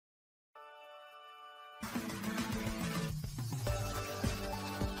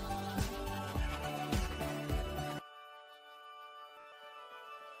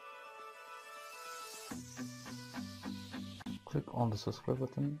Click on the subscribe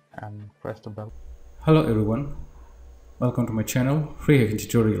button and press the bell. Hello everyone, welcome to my channel Free Hacking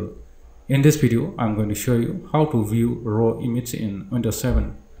Tutorial. In this video I'm going to show you how to view raw image in Windows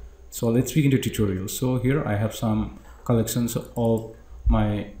 7. So let's begin the tutorial. So here I have some collections of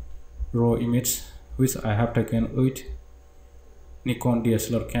my raw image which I have taken with Nikon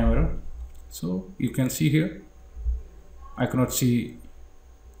DSLR camera. So you can see here I cannot see,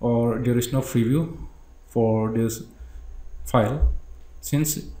 or there is no preview for this file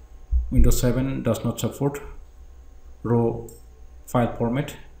since Windows 7 does not support raw file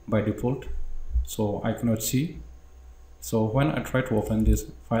format by default, so I cannot see. So when I try to open this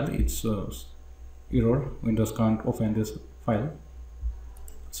file, it's error, Windows can't open this file.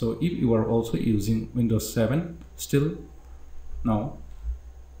 So if you are also using Windows 7 still now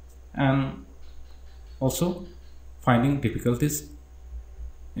and also finding difficulties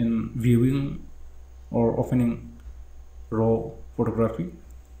in viewing or opening raw photography,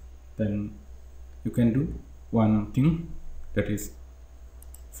 then you can do one thing, that is,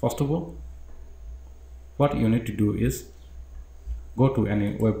 first of all, what you need to do is go to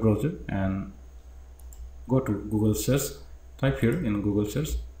any web browser and go to Google search. Type here in Google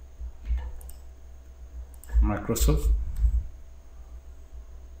search Microsoft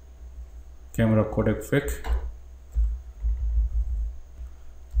camera codec FEC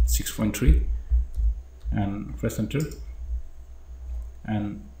 6.3 and press enter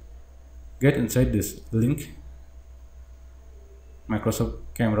and get inside this link, Microsoft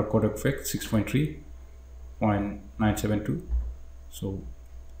camera codec FEC 6.3.972. so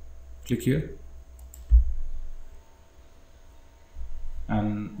click here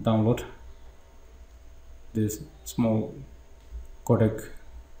and download this small codec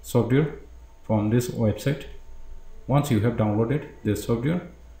software from this website. Once you have downloaded this software,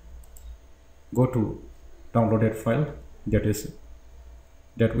 go to downloaded file,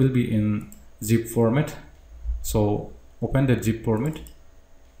 that will be in zip format. So open the zip format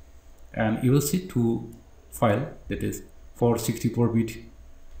and you will see two files, that is for 64-bit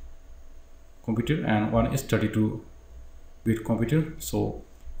computer and one is 32-bit computer. So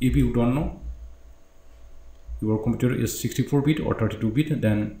if you don't know your computer is 64-bit or 32-bit,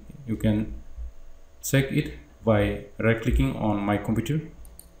 then you can check it by right clicking on my computer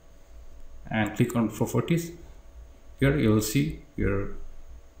and click on properties. Here you will see your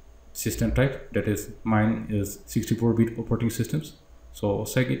system type, that is mine is 64-bit operating systems, so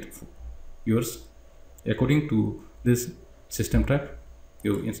check it yours. According to this system type,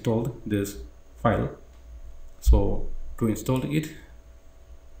 you installed this file. So to install it,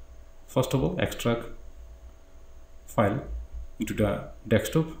 first of all, extract file into the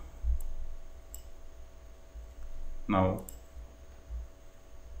desktop. Now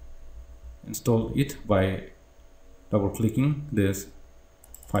install it by double clicking this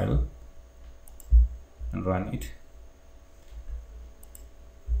file and run it.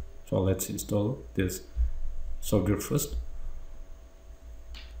 So let's install this software first.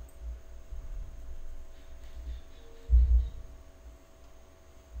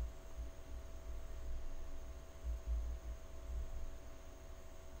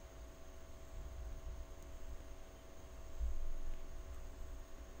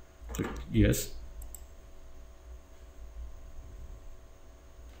 Click yes.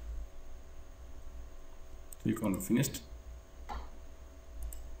 Click on finished.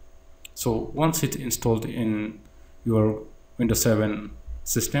 So once it's installed in your Windows 7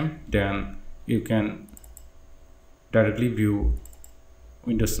 system, then you can directly view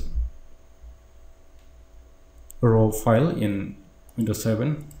Windows raw file in Windows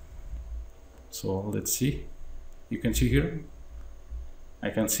 7. So let's see. You can see here I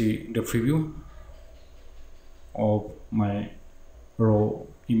can see the preview of my raw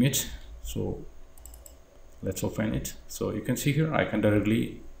image. So let's open it. So you can see here I can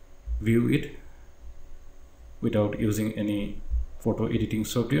directly view it without using any photo editing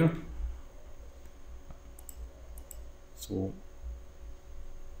software. So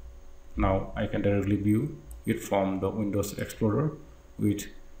now I can directly view it from the Windows Explorer with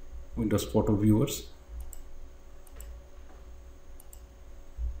Windows Photo Viewers.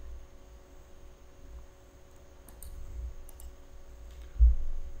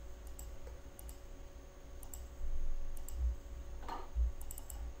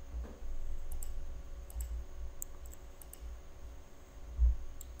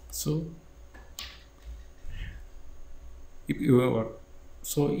 So if you are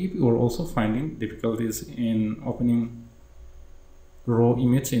So if you are also finding difficulties in opening raw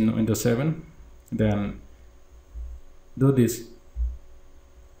image in Windows 7, then do this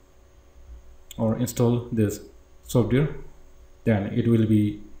or install this software, then it will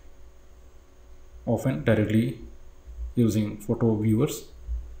be open directly using photo viewers.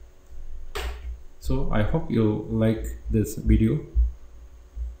 So I hope you like this video,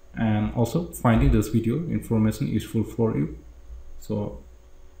 and also finding this video information useful for you. So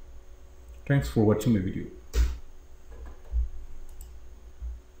thanks for watching my video.